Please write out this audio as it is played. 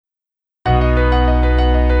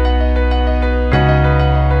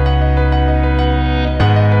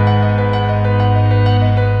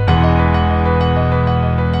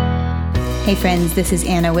Hey friends, this is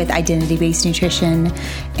Anna with Identity Based Nutrition,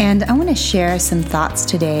 and I want to share some thoughts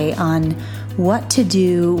today on what to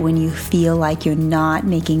do when you feel like you're not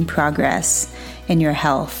making progress in your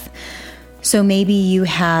health. So maybe you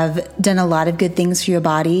have done a lot of good things for your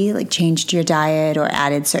body, like changed your diet or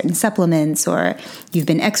added certain supplements, or you've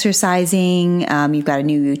been exercising, you've got a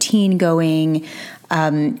new routine going,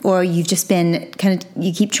 or you've just been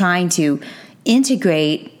you keep trying to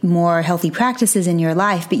integrate more healthy practices in your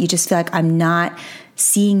life, but you just feel like I'm not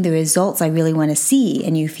seeing the results I really want to see,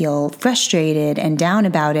 and you feel frustrated and down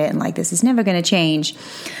about it and like this is never going to change.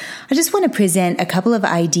 I just want to present a couple of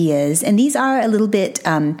ideas, and these are a little bit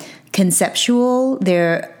conceptual,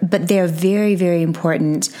 but they're very, very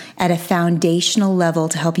important at a foundational level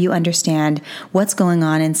to help you understand what's going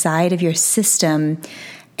on inside of your system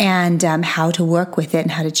and how to work with it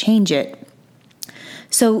and how to change it.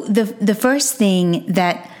 So the first thing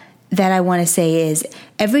that I want to say is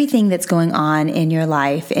everything that's going on in your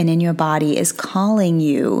life and in your body is calling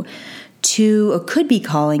you to, or could be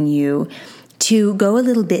calling you to go a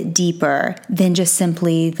little bit deeper than just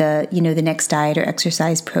simply the next diet or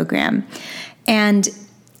exercise program. And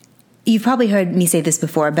you've probably heard me say this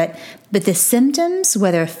before, but the symptoms,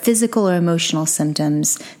 whether physical or emotional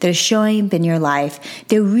symptoms that are showing up in your life,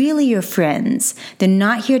 they're really your friends. They're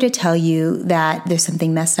not here to tell you that there's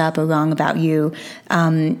something messed up or wrong about you,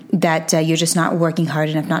 that you're just not working hard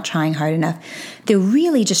enough, not trying hard enough. They're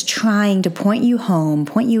really just trying to point you home,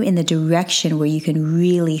 point you in the direction where you can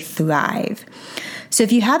really thrive. So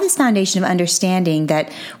if you have this foundation of understanding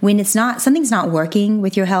that when something's not working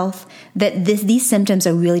with your health, that these symptoms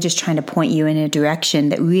are really just trying to point you in a direction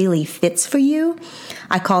that really fits for you,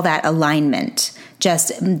 I call that alignment.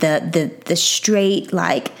 Just the straight,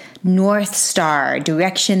 like North Star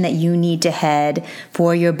direction that you need to head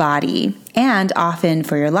for your body and often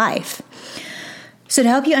for your life. So to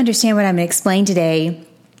help you understand what I'm going to explain today,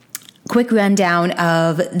 quick rundown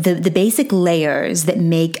of the basic layers that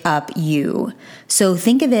make up you. So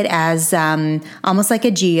think of it as almost like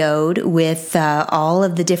a geode with all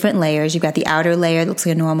of the different layers. You've got the outer layer that looks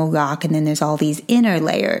like a normal rock, and then there's all these inner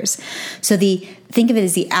layers. So think of it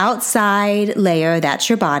as the outside layer, that's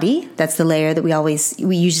your body. That's the layer that we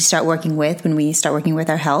usually start working with when we start working with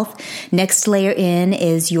our health. Next layer in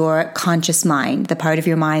is your conscious mind, the part of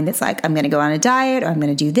your mind that's like, I'm going to go on a diet, or I'm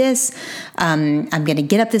going to do this. I'm going to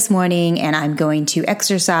get up this morning and I'm going to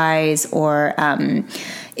exercise, or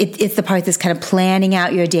it's the part that's kind of planning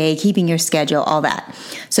out your day, keeping your schedule, all that.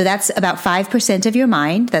 So that's about 5% of your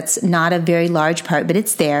mind. That's not a very large part, but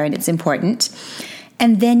it's there and it's important.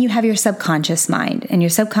 And then you have your subconscious mind. And your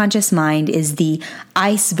subconscious mind is the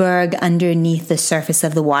iceberg underneath the surface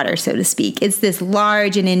of the water, so to speak. It's this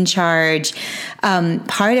large and in charge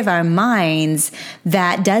part of our minds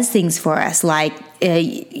that does things for us. Like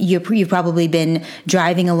you've probably been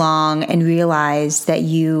driving along and realized that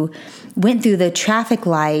you went through the traffic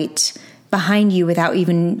light behind you without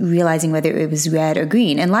even realizing whether it was red or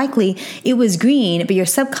green. And likely it was green, but your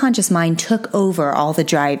subconscious mind took over all the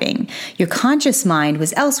driving. Your conscious mind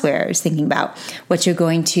was elsewhere. It was thinking about what you're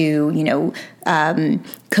going to,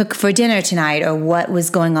 cook for dinner tonight, or what was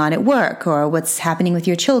going on at work, or what's happening with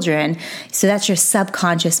your children. So that's your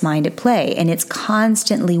subconscious mind at play, and it's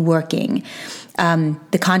constantly working.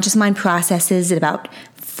 The conscious mind processes at about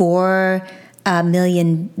 4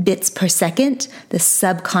 million bits per second. The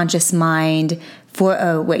subconscious mind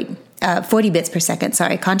 40 bits per second.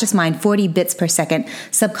 Sorry, conscious mind 40 bits per second.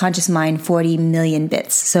 Subconscious mind 40 million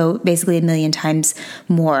bits. So basically a million times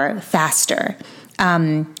more faster,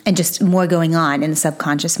 and just more going on in the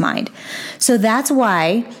subconscious mind. So that's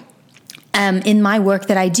why in my work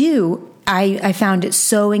that I do, I found it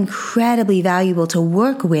so incredibly valuable to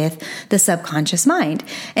work with the subconscious mind.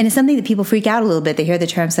 And it's something that people freak out a little bit. They hear the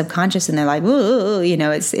term subconscious and they're like, whoa,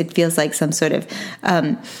 it feels like some sort of,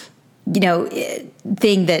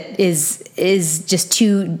 thing that is just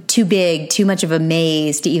too big, too much of a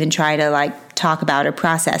maze to even try to talk about or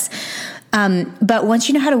process. But once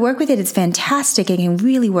you know how to work with it, it's fantastic. It can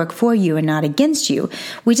really work for you and not against you.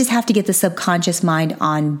 We just have to get the subconscious mind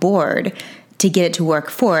on board to get it to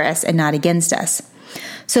work for us and not against us.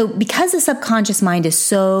 So because the subconscious mind is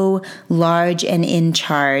so large and in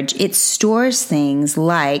charge, it stores things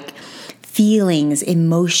like feelings,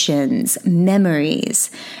 emotions,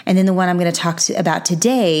 memories. And then the one I'm going to talk about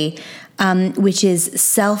today, which is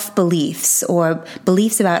self-beliefs, or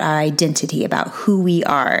beliefs about our identity, about who we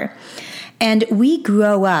are. And we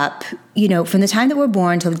grow up, from the time that we're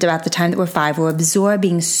born till about the time that we're 5, we're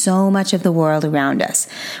absorbing so much of the world around us.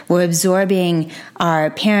 We're absorbing our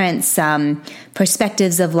parents'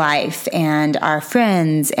 perspectives of life and our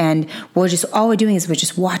friends, and all we're doing is we're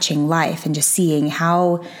just watching life and just seeing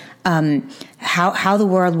how the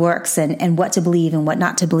world works and what to believe and what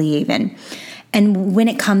not to believe. And when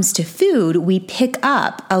it comes to food, we pick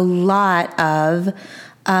up a lot of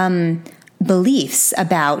beliefs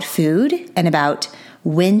about food and about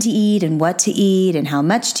when to eat and what to eat and how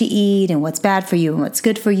much to eat and what's bad for you and what's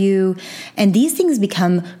good for you. And these things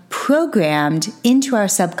become programmed into our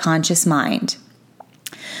subconscious mind.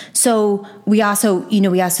 So we also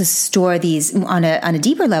store these on a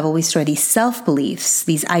deeper level. We store these self-beliefs,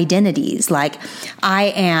 these identities, like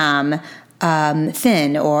I am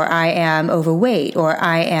thin, or I am overweight, or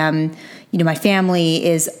I am, my family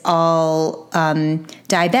is all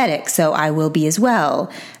diabetic, so I will be as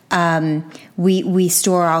well. We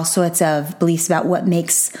store all sorts of beliefs about what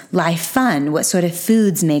makes life fun, what sort of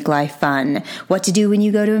foods make life fun, what to do when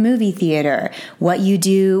you go to a movie theater, what you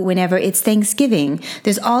do whenever it's Thanksgiving.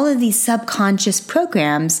 There's all of these subconscious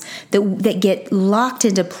programs that get locked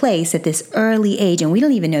into place at this early age, and we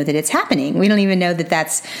don't even know that it's happening. We don't even know that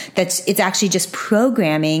it's actually just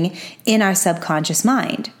programming in our subconscious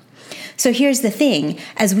mind. So here's the thing,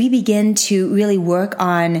 as we begin to really work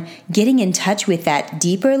on getting in touch with that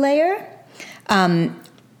deeper layer,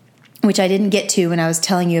 which I didn't get to when I was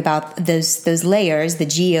telling you about those layers, the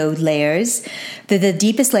geode layers, the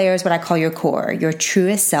deepest layer is what I call your core, your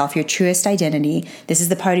truest self, your truest identity. This is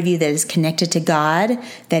the part of you that is connected to God,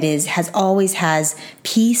 that always has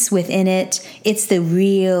peace within it. It's the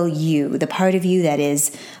real you, the part of you that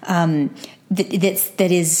is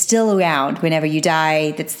that is still around whenever you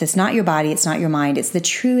die. That's not your body. It's not your mind. It's the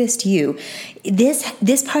truest you.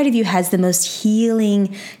 This part of you has the most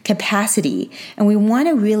healing capacity. And we want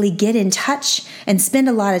to really get in touch and spend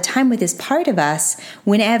a lot of time with this part of us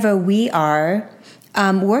whenever we are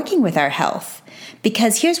working with our health.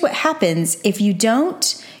 Because here's what happens if you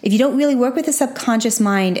don't really work with the subconscious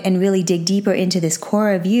mind and really dig deeper into this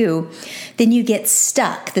core of you, then you get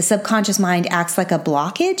stuck. The subconscious mind acts like a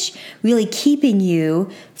blockage, really keeping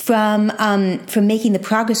you from making the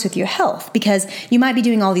progress with your health, because you might be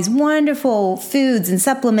doing all these wonderful foods and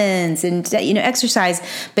supplements and exercise,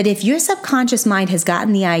 but if your subconscious mind has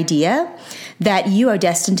gotten the idea that you are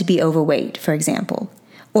destined to be overweight, for example,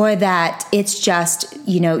 or that it's just,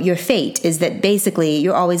 your fate is that basically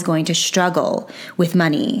you're always going to struggle with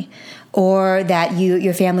money, or that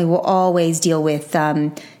your family will always deal with,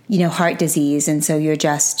 heart disease, and so you're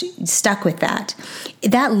just stuck with that.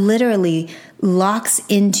 That literally locks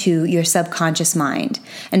into your subconscious mind.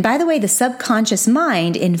 And by the way, the subconscious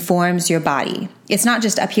mind informs your body. It's not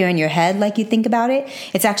just up here in your head like you think about it.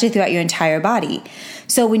 It's actually throughout your entire body.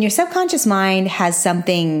 So when your subconscious mind has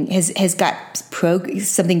something, has got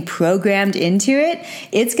something programmed into it,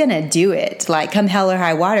 it's going to do it, like come hell or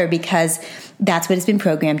high water, because that's what it's been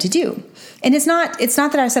programmed to do. And it's not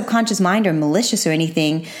that our subconscious mind are malicious or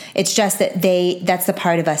anything. It's just that that's the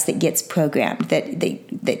part of us that gets programmed,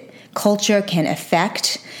 that culture can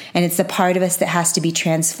affect, and it's the part of us that has to be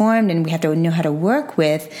transformed, and we have to know how to work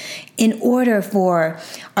with in order for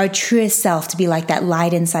our truest self to be like that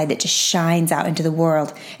light inside that just shines out into the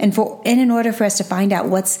world, and in order for us to find out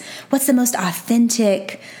what's the most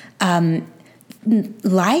authentic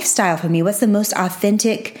lifestyle for me, what's the most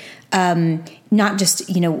authentic, not just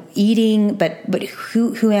eating, but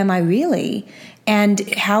who am I really, and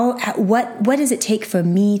what does it take for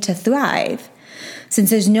me to thrive? Since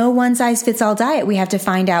there's no one-size-fits-all diet, we have to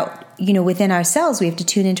find out, within ourselves, we have to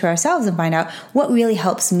tune into ourselves and find out what really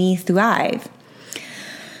helps me thrive.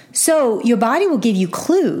 So your body will give you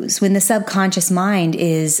clues when the subconscious mind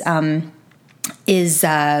is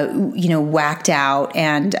whacked out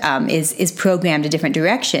and is programmed a different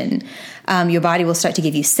direction. Your body will start to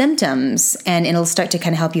give you symptoms, and it'll start to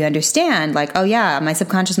kind of help you understand, like, oh yeah, my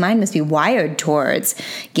subconscious mind must be wired towards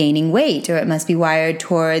gaining weight, or it must be wired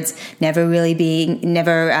towards never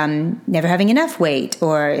having enough weight,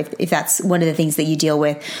 or if that's one of the things that you deal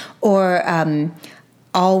with, or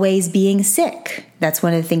always being sick. That's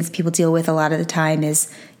one of the things people deal with a lot of the time is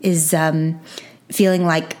feeling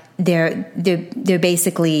like they're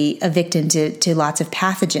basically a victim to lots of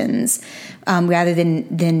pathogens, rather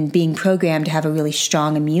than being programmed to have a really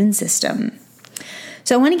strong immune system.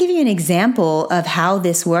 So I want to give you an example of how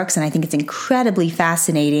this works, and I think it's incredibly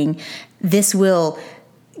fascinating. This will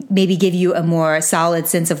maybe give you a more solid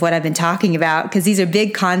sense of what I've been talking about, because these are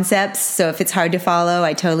big concepts. So if it's hard to follow,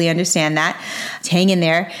 I totally understand that. Hang in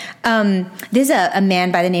there. There's a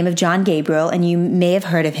man by the name of John Gabriel, and you may have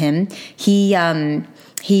heard of him. He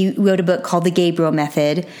wrote a book called The Gabriel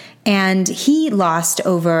Method, and he lost he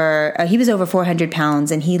was over 400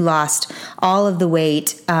 pounds, and he lost all of the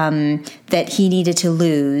weight that he needed to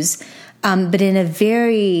lose, but in a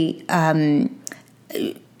very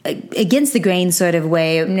against the grain sort of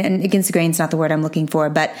way. And against the grain is not the word I'm looking for,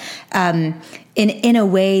 but in a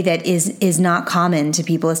way that is not common to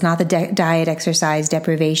people. It's not the diet, exercise,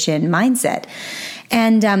 deprivation mindset.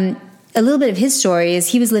 And a little bit of his story is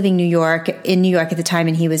he was living in New York at the time,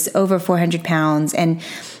 and he was over 400 pounds, and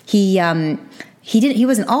he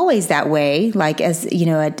wasn't always that way. Like, as you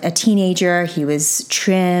know, a teenager, he was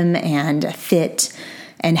trim and fit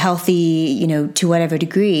and healthy, you know, to whatever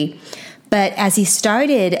degree. But as he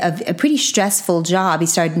started a pretty stressful job, he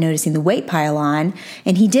started noticing the weight pile on,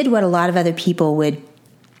 and he did what a lot of other people would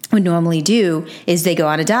normally do, is they go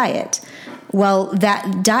on a diet. Well,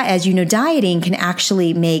 that as you know, dieting can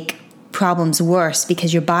actually make problems worse,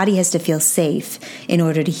 because your body has to feel safe in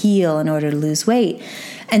order to heal, in order to lose weight.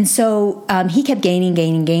 And so he kept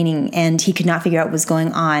gaining, and he could not figure out what was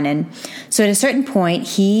going on. And so at a certain point,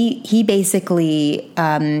 he basically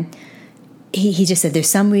he just said, there's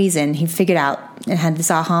some reason. He figured out and had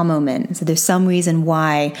this aha moment. So there's some reason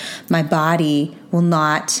why my body will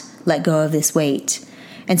not let go of this weight.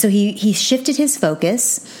 And so he shifted his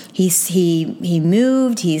focus. He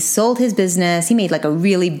moved. He sold his business. He made like a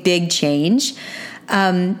really big change,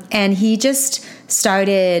 and he just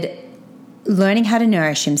started learning how to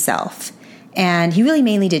nourish himself. And he really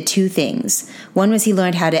mainly did two things. One was he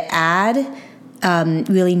learned how to add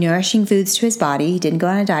really nourishing foods to his body. He didn't go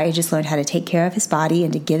on a diet. He just learned how to take care of his body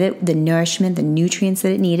and to give it the nourishment, the nutrients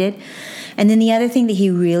that it needed. And then the other thing that he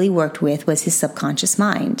really worked with was his subconscious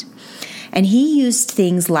mind. And he used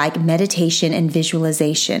things like meditation and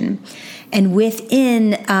visualization. And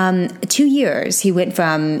within 2 years, he went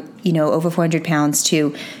from, you know, over 400 pounds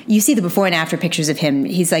to, you see the before and after pictures of him.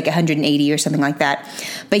 He's like 180 or something like that.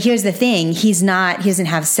 But here's the thing. He doesn't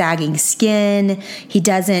have sagging skin. It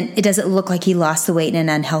doesn't look like he lost the weight in an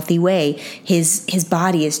unhealthy way. His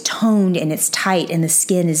body is toned and it's tight, and the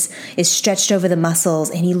skin is stretched over the muscles,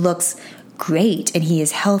 and he looks great, and he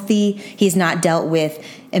is healthy. He's not dealt with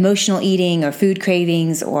emotional eating or food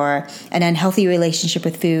cravings or an unhealthy relationship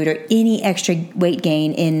with food or any extra weight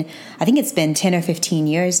gain in, I think it's been 10 or 15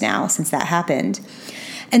 years now since that happened.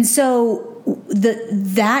 And so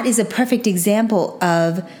that is a perfect example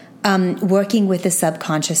of working with the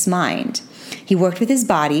subconscious mind. He worked with his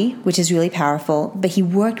body, which is really powerful, but he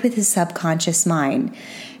worked with his subconscious mind.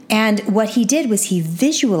 And what he did was he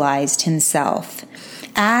visualized himself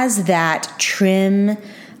as that trim,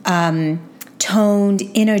 toned,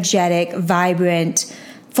 energetic, vibrant,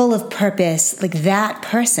 full of purpose, like that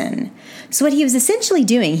person. So what he was essentially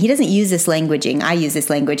doing, he doesn't use this languaging, I use this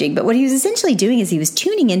languaging, but what he was essentially doing is he was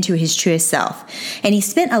tuning into his truest self. And he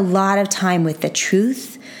spent a lot of time with the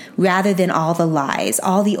truth rather than all the lies,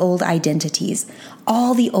 all the old identities,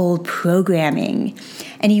 all the old programming.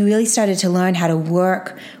 And he really started to learn how to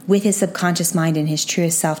work with his subconscious mind and his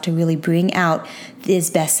truest self to really bring out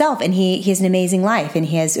his best self. And he has an amazing life, and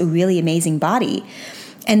he has a really amazing body.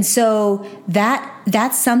 And so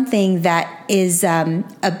that's something that is a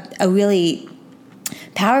really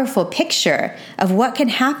powerful picture of what can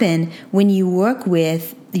happen when you work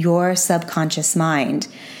with your subconscious mind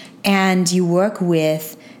and you work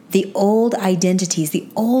with the old identities, the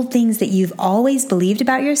old things that you've always believed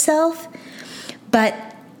about yourself, but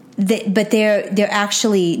they're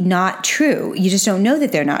actually not true. You just don't know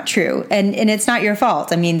that they're not true, and it's not your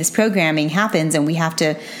fault. I mean, this programming happens, and we have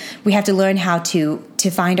to learn how to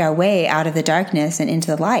find our way out of the darkness and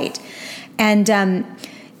into the light. And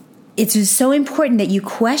it's just so important that you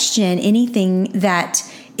question anything that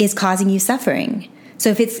is causing you suffering. So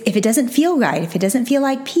if it doesn't feel right, if it doesn't feel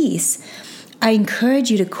like peace, I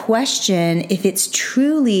encourage you to question if it's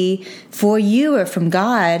truly for you or from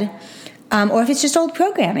God, or if it's just old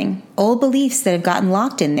programming, old beliefs that have gotten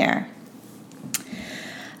locked in there.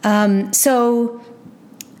 So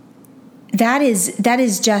that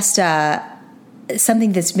is just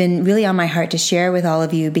something that's been really on my heart to share with all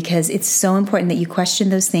of you, because it's so important that you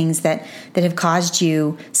question those things that have caused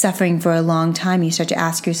you suffering for a long time. You start to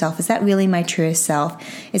ask yourself, is that really my truest self?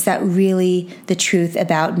 Is that really the truth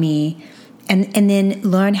about me? and then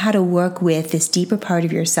learn how to work with this deeper part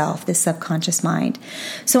of yourself, this subconscious mind.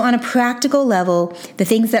 So on a practical level, the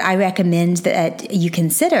things that I recommend that you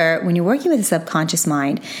consider when you're working with the subconscious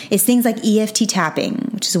mind is things like EFT tapping,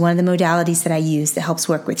 which is one of the modalities that I use that helps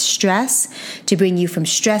work with stress to bring you from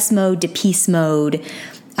stress mode to peace mode.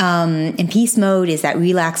 And peace mode is that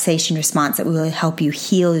relaxation response that will help you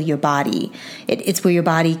heal your body. It's where your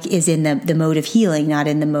body is in the mode of healing, not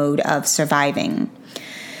in the mode of surviving.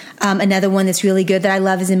 Another one that's really good that I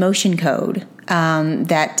love is Emotion Code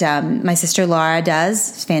that my sister Laura does.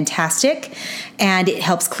 It's fantastic. And it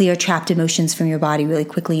helps clear trapped emotions from your body really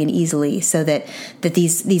quickly and easily so that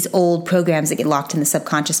these old programs that get locked in the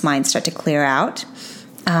subconscious mind start to clear out.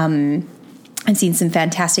 I've seen some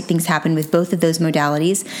fantastic things happen with both of those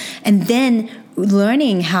modalities. And then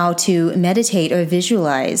learning how to meditate or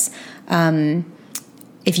visualize.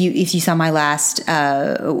 If you saw my last,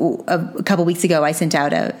 a couple weeks ago, I sent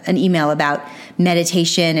out an email about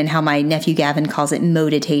meditation and how my nephew Gavin calls it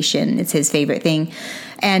meditation. It's his favorite thing.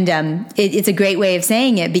 And it's a great way of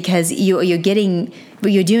saying it because what you're doing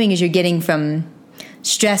is you're getting from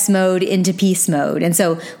stress mode into peace mode. And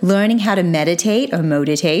so learning how to meditate or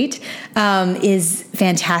meditate is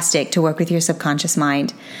fantastic to work with your subconscious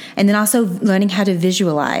mind. And then also learning how to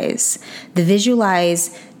visualize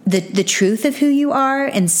the truth of who you are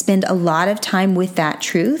and spend a lot of time with that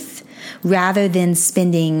truth rather than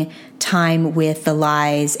spending time with the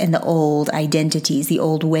lies and the old identities, the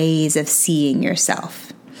old ways of seeing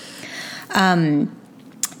yourself.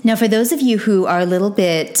 Now, for those of you who are a little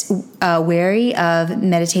bit wary of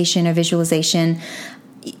meditation or visualization,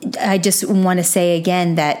 I just want to say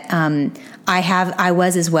again that I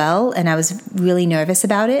was as well, and I was really nervous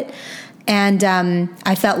about it. And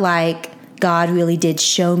I felt like God really did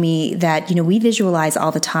show me that, we visualize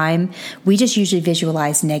all the time. We just usually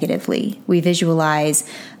visualize negatively. We visualize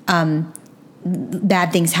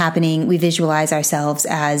bad things happening. We visualize ourselves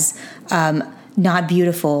as not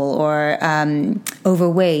beautiful or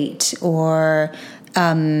overweight or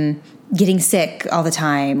getting sick all the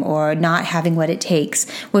time or not having what it takes.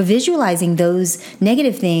 We're visualizing those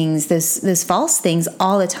negative things, those false things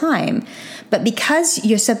all the time. But because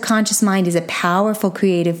your subconscious mind is a powerful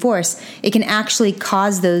creative force, it can actually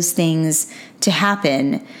cause those things to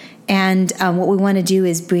happen. And what we want to do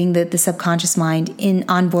is bring the subconscious mind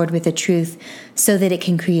on board with the truth so that it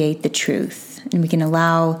can create the truth. And we can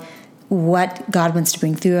allow what God wants to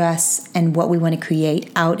bring through us and what we want to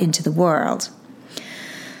create out into the world.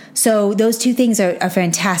 So those two things are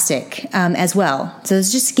fantastic as well. So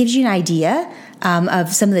this just gives you an idea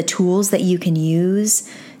of some of the tools that you can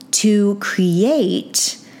use to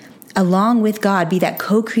create along with God, be that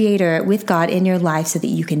co-creator with God in your life so that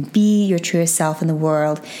you can be your truest self in the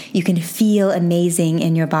world. You can feel amazing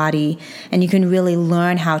in your body, and you can really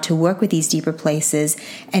learn how to work with these deeper places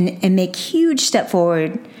and make huge steps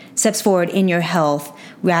forward in your health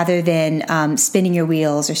rather than spinning your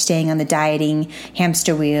wheels or staying on the dieting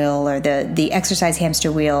hamster wheel or the exercise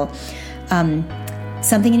hamster wheel.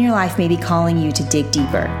 Something in your life may be calling you to dig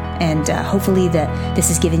deeper. And hopefully this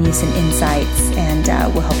has given you some insights and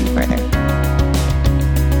will help you further.